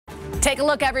Take a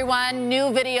look, everyone.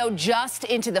 New video just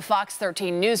into the Fox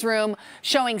 13 newsroom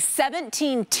showing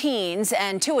 17 teens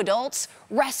and 2 adults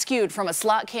rescued from a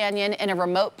slot canyon in a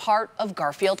remote part of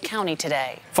Garfield County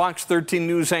today. Fox 13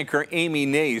 News anchor Amy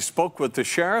Ney spoke with the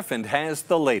sheriff and has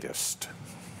the latest.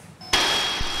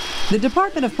 The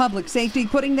Department of Public Safety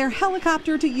putting their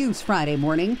helicopter to use Friday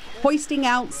morning, hoisting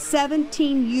out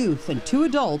 17 youth and 2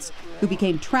 adults who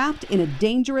became trapped in a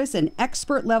dangerous and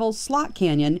expert-level slot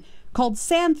canyon called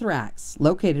Sandthrax,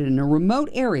 located in a remote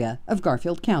area of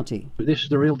Garfield County. This is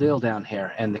the real deal down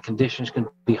here, and the conditions can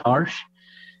be harsh,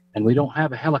 and we don't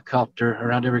have a helicopter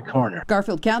around every corner.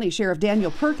 Garfield County Sheriff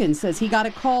Daniel Perkins says he got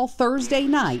a call Thursday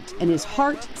night, and his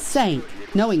heart sank,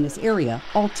 knowing this area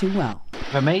all too well.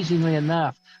 Amazingly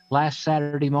enough, last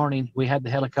Saturday morning, we had the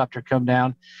helicopter come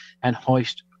down and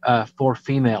hoist 4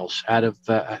 females out of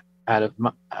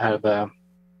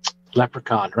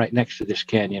Leprechaun right next to this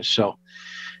canyon. So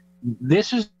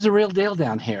this is the real deal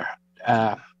down here.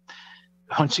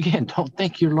 Once again, don't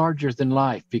think you're larger than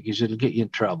life because it'll get you in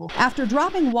trouble. After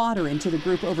dropping water into the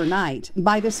group overnight,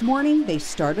 by this morning they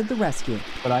started the rescue.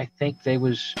 But I think they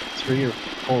was 3 or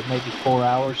 4, maybe 4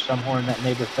 hours, somewhere in that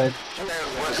neighborhood,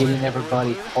 getting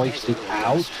everybody hoisted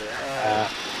out.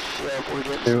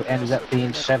 There ended up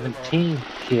being 17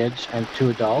 kids and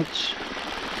 2 adults.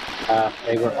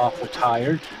 They were awful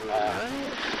tired,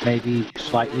 maybe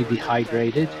slightly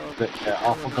dehydrated, but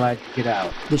awful glad to get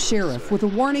out. The sheriff with a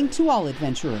warning to all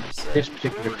adventurers. This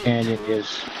particular canyon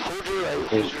is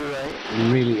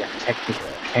really a technical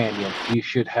canyon. You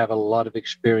should have a lot of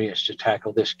experience to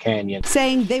tackle this canyon.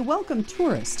 Saying they welcome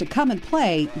tourists to come and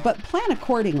play, but plan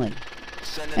accordingly.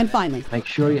 And finally, make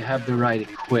sure you have the right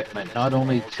equipment, not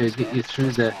only to get you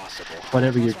through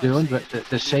whatever you're doing, but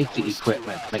the safety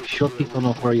equipment. Make sure people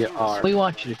know where you are. We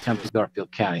want you to come to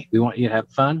Garfield County. We want you to have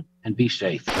fun and be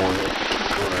safe.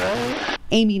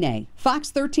 Amy Ney,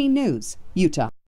 Fox 13 News, Utah.